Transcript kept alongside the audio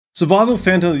Survival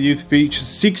Phantom of the Youth features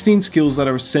 16 skills that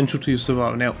are essential to your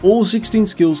survival. Now, all 16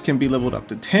 skills can be leveled up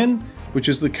to 10, which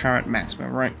is the current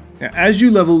maximum rank. Now, as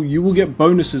you level, you will get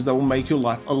bonuses that will make your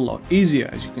life a lot easier,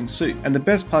 as you can see. And the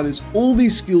best part is, all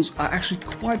these skills are actually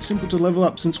quite simple to level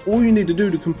up, since all you need to do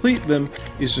to complete them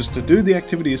is just to do the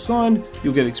activity assigned,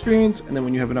 you'll get experience, and then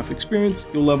when you have enough experience,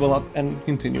 you'll level up and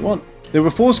continue on. There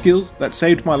were 4 skills that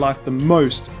saved my life the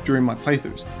most during my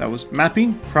playthroughs. That was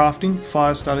mapping, crafting,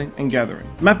 fire starting, and gathering.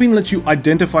 Mapping lets you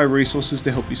identify resources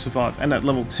to help you survive, and at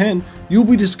level 10, you'll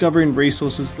be discovering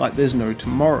resources like there's no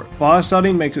tomorrow. Fire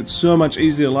starting makes it so much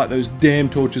easier to light those damn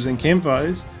torches and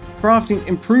campfires. Crafting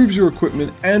improves your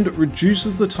equipment and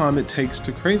reduces the time it takes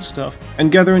to create stuff,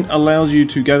 and gathering allows you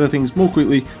to gather things more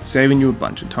quickly, saving you a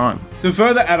bunch of time. To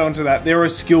further add on to that, there are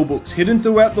skill books hidden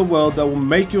throughout the world that will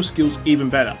make your skills even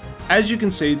better. As you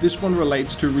can see, this one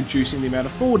relates to reducing the amount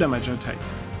of fall damage I take.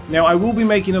 Now, I will be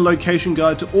making a location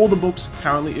guide to all the books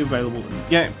currently available in the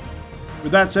game.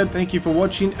 With that said, thank you for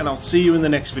watching, and I'll see you in the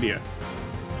next video.